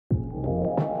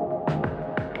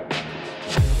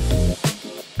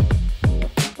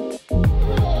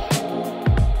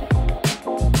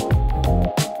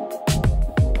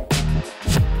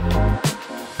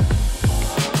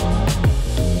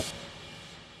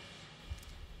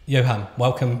Johann,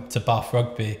 welcome to Bath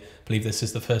Rugby. I believe this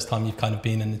is the first time you've kind of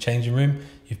been in the changing room.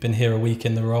 You've been here a week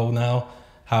in the role now.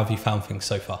 How have you found things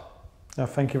so far?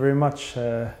 Thank you very much.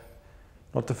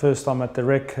 Not the first time at the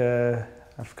Rec.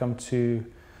 I've come to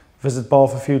visit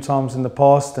Bath a few times in the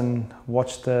past and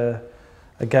watched a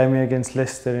game here against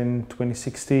Leicester in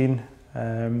 2016.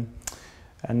 And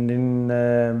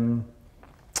in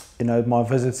my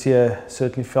visits here,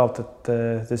 certainly felt that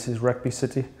this is Rugby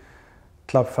City.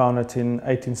 Club founded in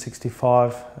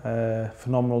 1865.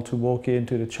 Phenomenal to walk here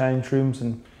into the change rooms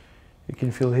and you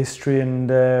can feel history, and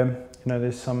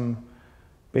there's some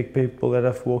big people that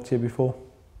have walked here before.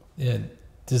 Yeah,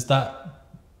 does that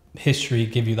history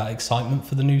give you that excitement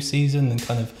for the new season and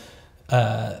kind of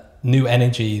new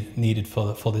energy needed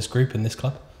for this group and this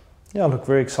club? Yeah, I look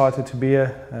very excited to be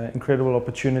here. Incredible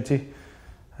opportunity.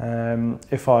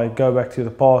 If I go back to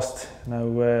the past,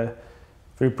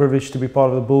 very privileged to be part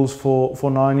of the Bulls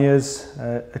for 9 years,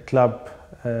 a club,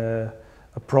 a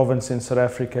province in South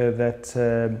Africa that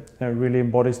really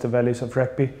embodies the values of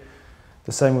rugby.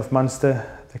 The same with Munster,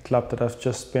 the club that I've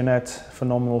just been at,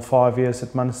 phenomenal 5 years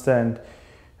at Munster,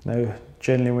 and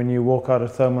generally when you walk out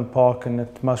at Thomond Park and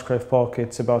at Musgrave Park,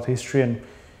 it's about history, and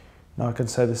I can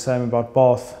say the same about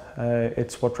Bath.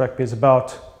 It's what rugby is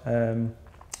about.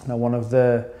 One of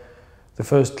the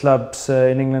first clubs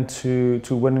in England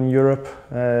to win in Europe,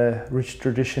 rich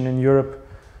tradition in Europe,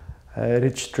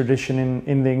 rich tradition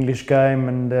in the English game,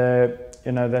 and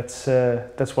that's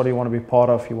what you want to be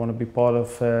part of. You want to be part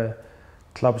of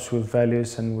clubs with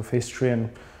values and with history, and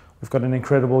we've got an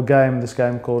incredible game, this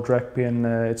game called rugby, and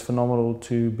it's phenomenal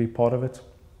to be part of it.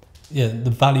 Yeah,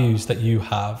 the values that you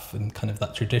have and kind of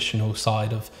that traditional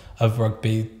side of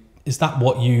rugby, is that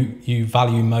what you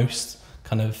value most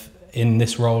kind of in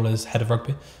this role as head of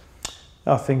rugby?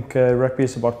 I think rugby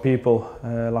is about people.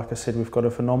 Like I said, we've got a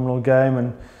phenomenal game,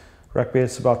 and rugby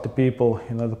is about the people,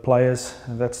 the players,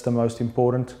 and that's the most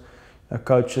important.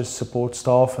 Coaches support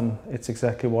staff, and it's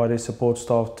exactly why they support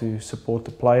staff, to support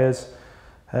the players.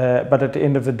 But at the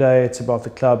end of the day, it's about the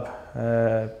club.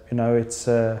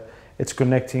 It's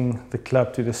connecting the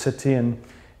club to the city, and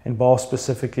in Bath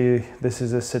specifically, this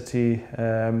is a city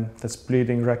that's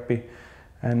bleeding rugby.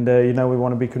 And we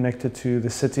want to be connected to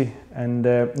the city, and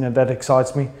that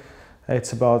excites me.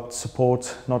 It's about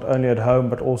support, not only at home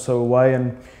but also away,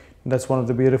 and that's one of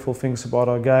the beautiful things about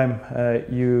our game.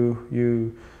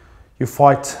 You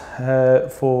fight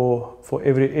for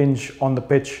every inch on the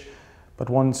pitch, but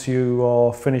once you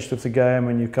are finished with the game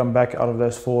and you come back out of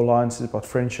those four lines, it's about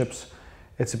friendships,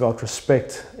 it's about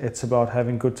respect, it's about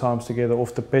having good times together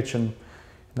off the pitch, and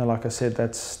like I said,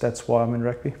 that's why I'm in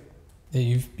rugby.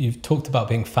 You've talked about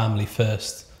being family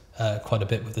first quite a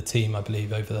bit with the team, I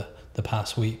believe, over the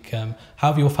past week. How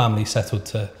have your family settled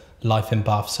to life in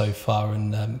Bath so far,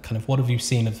 and kind of what have you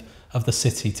seen of the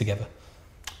city together?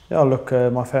 Yeah, look,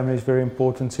 my family is very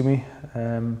important to me.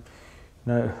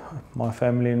 My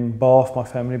family in Bath, my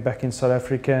family back in South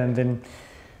Africa, and then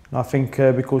I think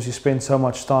because you spend so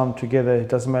much time together, it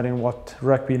doesn't matter in what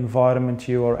rugby environment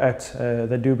you are at,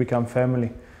 they do become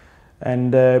family.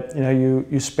 And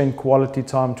you spend quality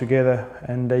time together,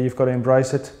 and you've got to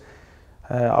embrace it.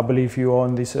 I believe you are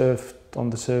on this earth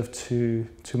to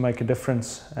make a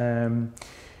difference. And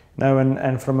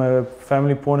from a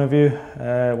family point of view,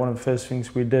 one of the first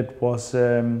things we did was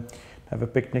have a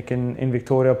picnic in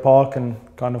Victoria Park and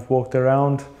kind of walked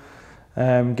around,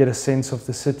 get a sense of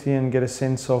the city and get a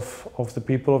sense of the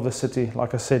people of the city.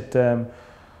 Like I said,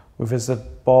 we visited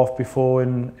Bath before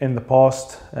in the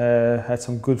past, had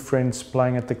some good friends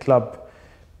playing at the club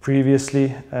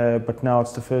previously, but now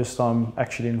it's the first time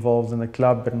actually involved in the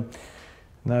club. And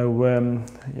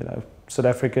South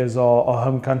Africa is our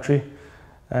home country,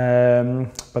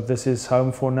 but this is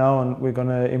home for now, and we're going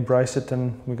to embrace it,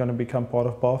 and we're going to become part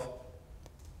of Bath.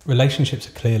 Relationships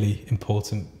are clearly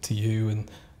important to you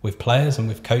and with players and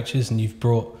with coaches, and you've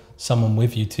brought someone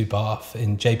with you to Bath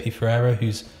in JP Ferreira,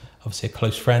 who's obviously a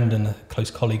close friend and a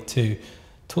close colleague too.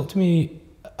 Talk to me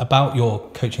about your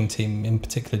coaching team, in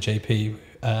particular JP,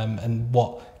 and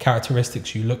what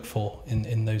characteristics you look for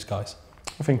in those guys.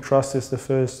 I think trust is the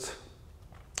first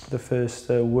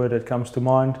word that comes to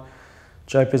mind.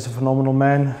 JP is a phenomenal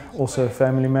man, also a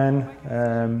family man.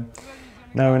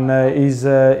 He's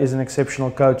an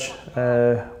exceptional coach.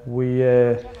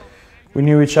 We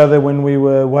knew each other when we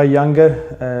were way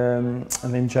younger,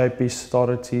 and then JP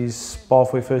started his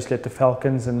pathway firstly at the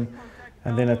Falcons and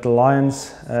then at the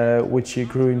Lions, which he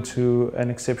grew into an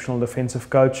exceptional defensive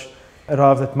coach.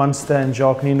 Arrived at Munster, and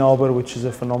Jacques Nienaber, which is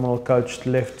a phenomenal coach,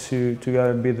 left to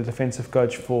go and be the defensive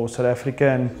coach for South Africa,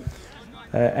 and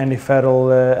Andy Farrell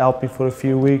helped me for a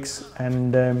few weeks,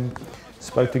 and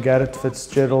spoke to Gareth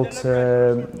Fitzgerald,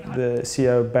 the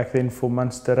CEO back then for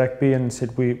Munster Rugby, and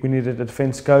said we needed a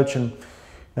defence coach, and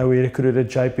we recruited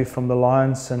JP from the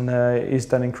Lions, and he's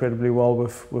done incredibly well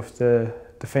with the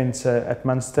defence at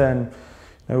Munster, and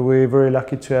we're very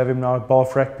lucky to have him now at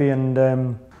Bath Rugby,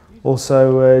 and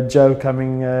also Joe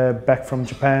coming back from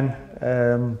Japan.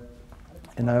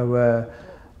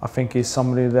 I think he's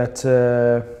somebody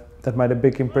that made a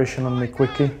big impression on me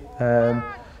quickly.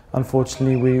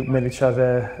 Unfortunately, we met each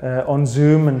other on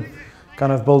Zoom and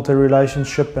kind of built a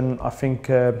relationship, and I think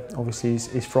obviously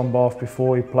he's from Bath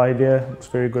before, he played here, was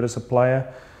very good as a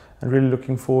player, and really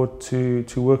looking forward to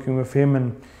working with him.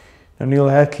 And Neil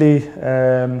Hatley,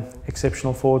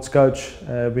 exceptional forwards coach,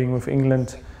 being with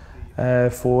England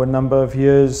for a number of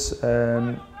years.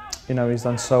 He's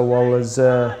done so well as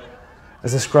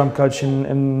a scrum coach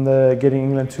in getting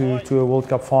England to a World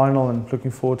Cup final, and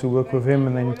looking forward to work with him.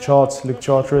 And then Luke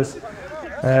Charteris,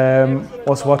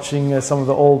 was watching some of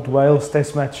the old Wales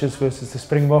Test matches versus the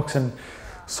Springboks, and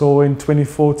saw in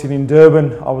 2014 in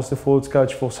Durban, I was the forwards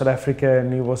coach for South Africa,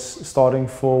 and he was starting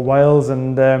for Wales.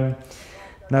 And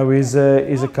now he's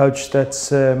a coach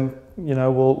that's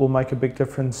will make a big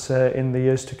difference in the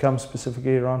years to come,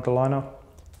 specifically around the lineup.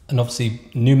 And obviously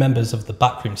new members of the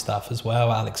backroom staff as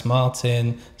well, Alex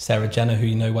Martin, Sarah Jenner, who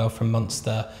you know well from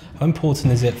Munster. How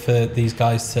important is it for these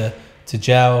guys to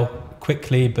gel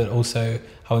quickly, but also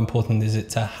how important is it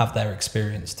to have their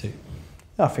experience too?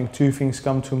 I think two things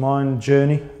come to mind.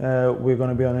 Journey, we're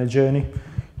going to be on a journey.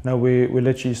 We're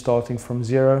literally starting from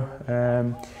zero.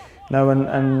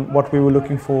 And what we were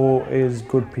looking for is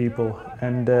good people,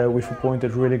 and we've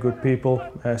appointed really good people.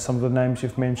 Some of the names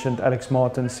you've mentioned: Alex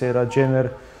Martin, Sarah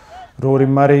Jenner, Rory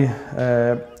Murray,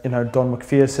 Don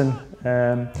McPherson.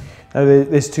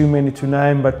 There's too many to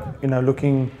name, but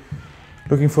looking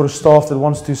for a staff that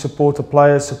wants to support the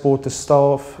players, support the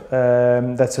staff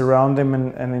that's around them,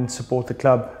 and then support the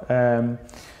club.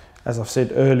 As I've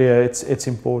said earlier, it's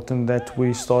important that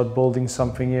we start building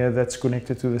something here that's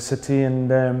connected to the city,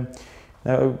 and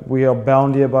we are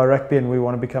bound here by rugby, and we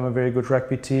want to become a very good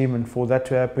rugby team. And for that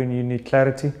to happen, you need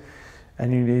clarity,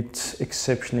 and you need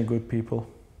exceptionally good people.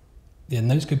 Yeah, and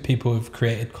those good people have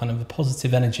created kind of a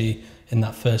positive energy in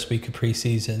that first week of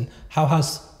pre-season. How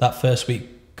has that first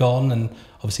week gone, and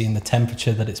obviously in the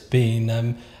temperature that it's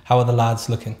been, how are the lads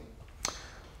looking?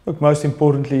 Look, most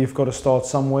importantly, you've got to start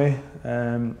somewhere.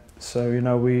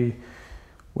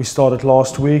 We started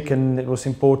last week, and it was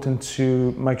important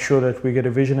to make sure that we get a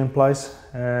vision in place.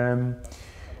 A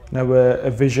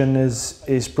vision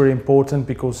is pretty important,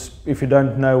 because if you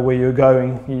don't know where you're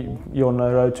going, you're on the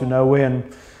road to nowhere.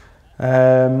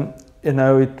 And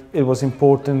it was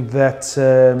important that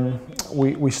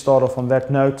we start off on that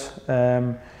note.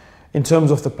 In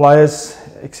terms of the players,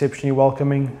 exceptionally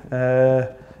welcoming,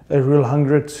 a real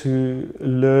hunger to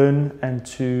learn and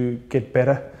to get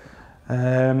better.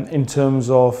 In terms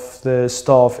of the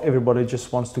staff, everybody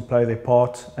just wants to play their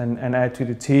part and add to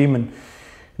the team. And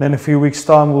then a few weeks'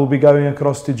 time, we'll be going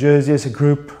across to Jersey as a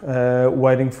group,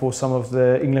 waiting for some of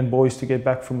the England boys to get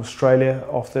back from Australia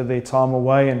after their time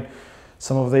away, and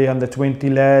some of the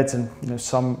under-20 lads, and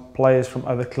some players from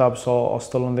other clubs are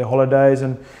still on their holidays.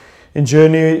 And in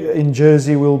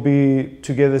Jersey, we'll be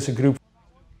together as a group,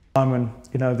 and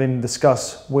then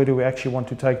discuss where do we actually want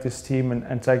to take this team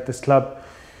and take this club.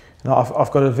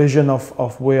 I've got a vision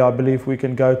of where I believe we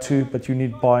can go to, but you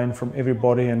need buy-in from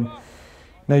everybody, and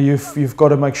you've got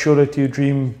to make sure that you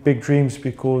dream big dreams,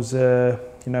 because a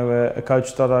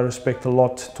coach that I respect a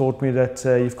lot taught me that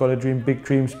you've got to dream big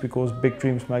dreams, because big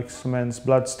dreams makes a man's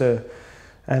blood stir,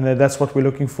 and that's what we're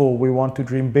looking for. We want to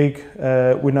dream big.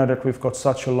 We know that we've got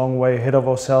such a long way ahead of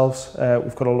ourselves.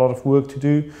 We've got a lot of work to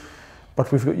do,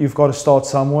 but you've got to start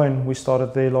somewhere, and we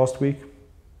started there last week.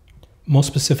 More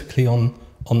specifically on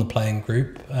the playing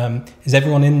group, is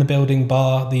everyone in the building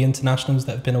bar the internationals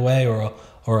that have been away,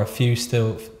 or a few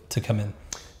still to come in?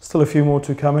 Still a few more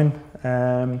to come in.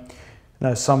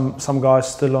 Some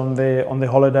guys still on their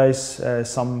holidays.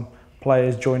 Some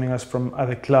players joining us from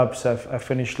other clubs have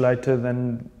finished later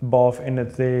than Bath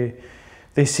ended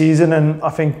their season. And I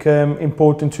think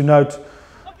important to note,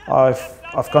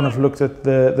 I've kind of looked at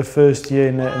the first year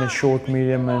in a short,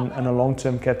 medium and a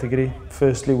long-term category.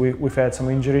 Firstly, we've had some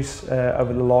injuries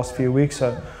over the last few weeks,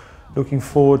 so looking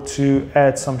forward to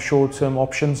add some short-term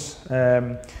options.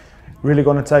 Really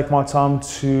going to take my time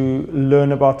to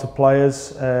learn about the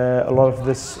players. A lot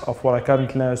of what I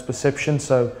currently know is perception,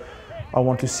 so I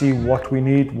want to see what we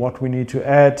need to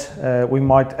add. We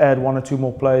might add one or two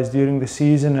more players during the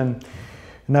season, and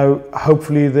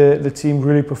hopefully the team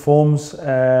really performs,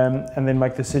 and then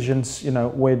make decisions.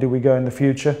 Where do we go in the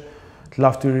future? I'd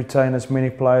love to retain as many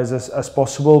players as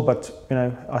possible, but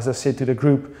as I said to the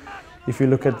group, if you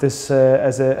look at this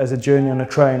as a journey on a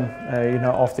train,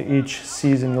 after each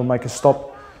season you'll make a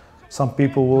stop. Some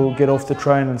people will get off the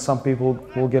train and some people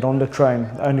will get on the train.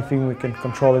 The only thing we can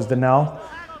control is the now,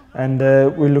 and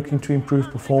we're looking to improve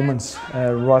performance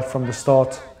right from the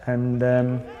start. And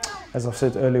as I've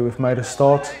said earlier, we've made a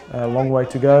start, a long way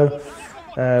to go,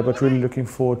 but really looking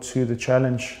forward to the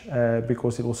challenge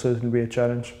because it will certainly be a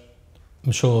challenge.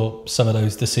 I'm sure some of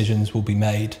those decisions will be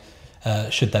made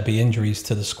should there be injuries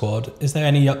to the squad. Is there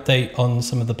any update on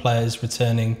some of the players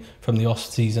returning from the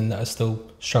off-season that are still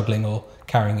struggling or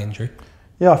carrying injury?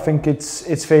 Yeah, I think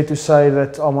it's fair to say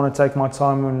that I want to take my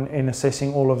time in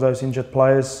assessing all of those injured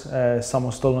players. Some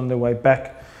are still on their way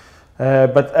back.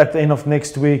 But at the end of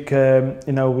next week,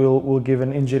 we'll give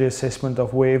an injury assessment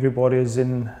of where everybody is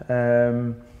in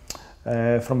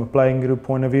from a playing group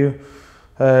point of view.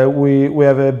 We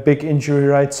have a big injury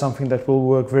rate, something that we'll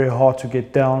work very hard to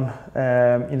get down.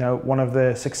 One of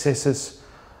the successes,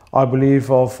 I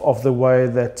believe, of the way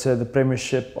that the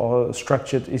Premiership are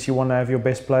structured is you want to have your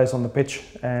best players on the pitch,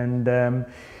 and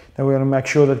we want to make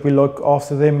sure that we look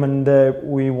after them, and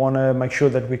we want to make sure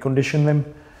that we condition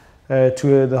them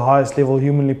to the highest level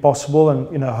humanly possible,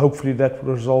 and hopefully that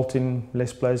will result in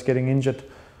less players getting injured.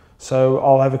 So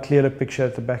I'll have a clearer picture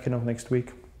at the back end of next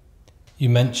week. You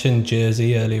mentioned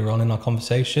Jersey earlier on in our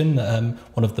conversation,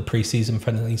 one of the pre-season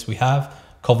friendlies we have,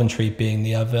 Coventry being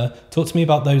the other. Talk to me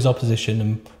about those opposition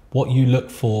and what you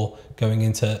look for going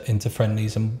into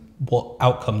friendlies, and what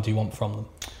outcome do you want from them?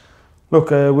 Look,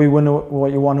 we win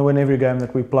what you want to win every game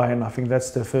that we play, and I think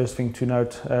that's the first thing to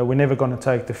note. We're never going to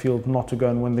take the field not to go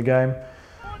and win the game.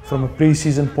 From a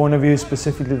pre-season point of view,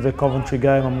 specifically the Coventry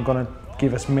game, I'm going to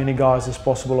give as many guys as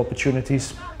possible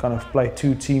opportunities, kind of play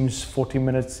two teams 40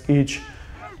 minutes each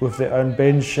with their own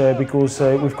bench, because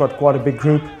we've got quite a big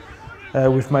group.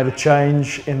 We've made a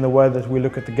change in the way that we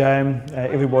look at the game.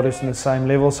 Everybody's on the same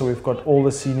level, so we've got all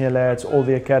the senior lads, all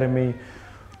the academy,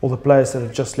 all the players that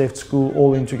have just left school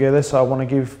all in together. So I want to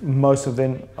give most of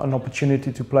them an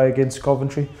opportunity to play against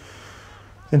Coventry.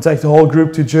 Then take the whole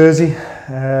group to Jersey.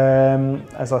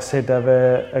 As I said, have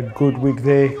a good week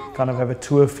there, kind of have a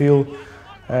tour feel.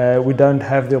 We don't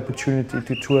have the opportunity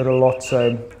to tour a lot,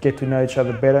 so get to know each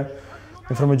other better.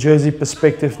 And from a Jersey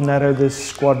perspective, narrow the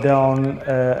squad down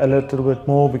a little bit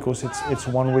more, because it's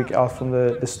 1 week out from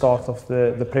the start of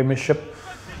the Premiership.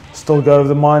 Still go with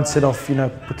the mindset of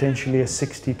potentially a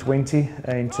 60-20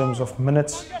 in terms of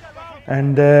minutes,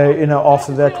 and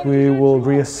after that we will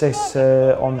reassess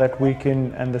on that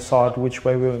weekend and decide which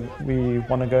way we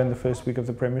want to go in the first week of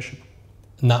the Premiership.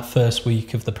 And that first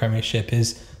week of the Premiership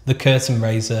is the curtain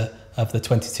raiser of the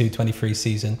 22-23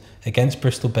 season against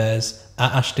Bristol Bears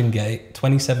at Ashton Gate,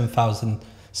 27,000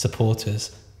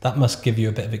 supporters. That must give you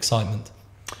a bit of excitement.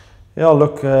 Yeah,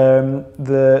 look,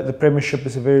 the Premiership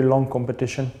is a very long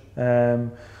competition,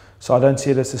 so I don't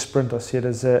see it as a sprint. I see it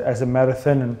as a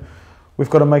marathon, and we've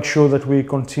got to make sure that we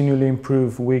continually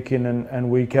improve week in and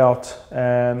week out.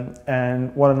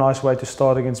 And what a nice way to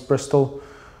start against Bristol,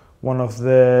 one of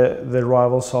the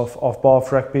rivals of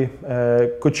Bath Rugby.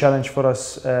 Good challenge for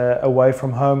us away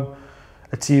from home,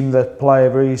 a team that play a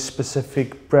very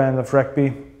specific brand of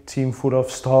rugby, team full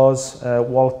of stars,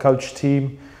 well-coached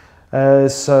team.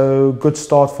 So good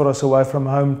start for us away from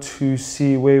home to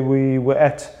see where we were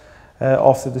at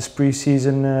after this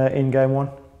pre-season in game one.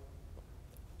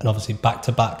 And obviously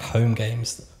back-to-back home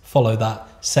games follow that.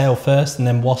 Sale first and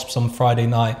then Wasps on Friday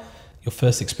night, your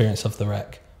first experience of the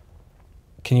Rec.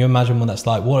 Can you imagine what that's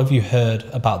like? What have you heard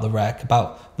about the Rec,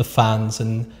 about the fans,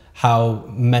 and how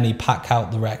many pack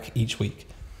out the Rec each week?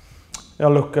 Yeah,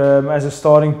 look, as a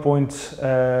starting point,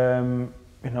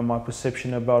 my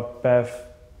perception about Bath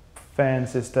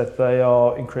fans is that they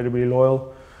are incredibly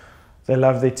loyal. They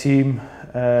love their team.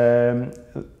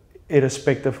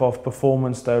 Irrespective of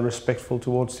performance, they're respectful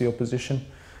towards the opposition.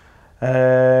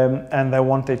 And they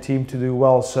want their team to do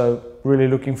well. So really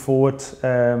looking forward.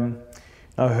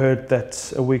 I heard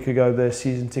that a week ago the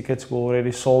season tickets were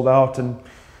already sold out, and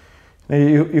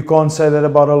you can't say that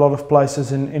about a lot of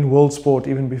places in world sport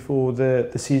even before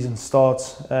the season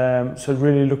starts. So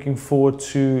really looking forward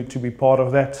to be part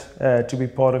of that, to be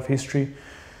part of history,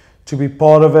 to be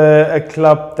part of a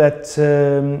club that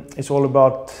is all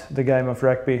about the game of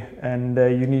rugby. And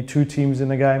you need two teams in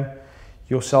the game,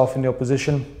 yourself and the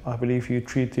opposition. I believe you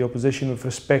treat the opposition with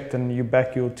respect and you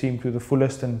back your team to the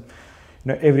fullest. And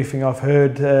everything I've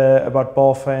heard about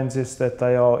Bath fans is that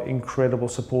they are incredible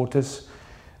supporters,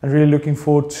 and really looking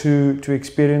forward to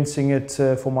experiencing it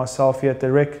for myself here at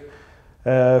the Rec.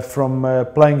 From a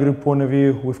playing group point of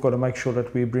view, we've got to make sure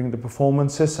that we bring the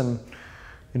performances, and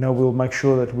we'll make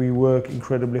sure that we work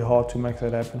incredibly hard to make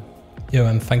that happen.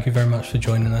 Johann, thank you very much for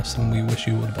joining us, and we wish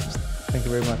you all the best. Thank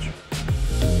you very much.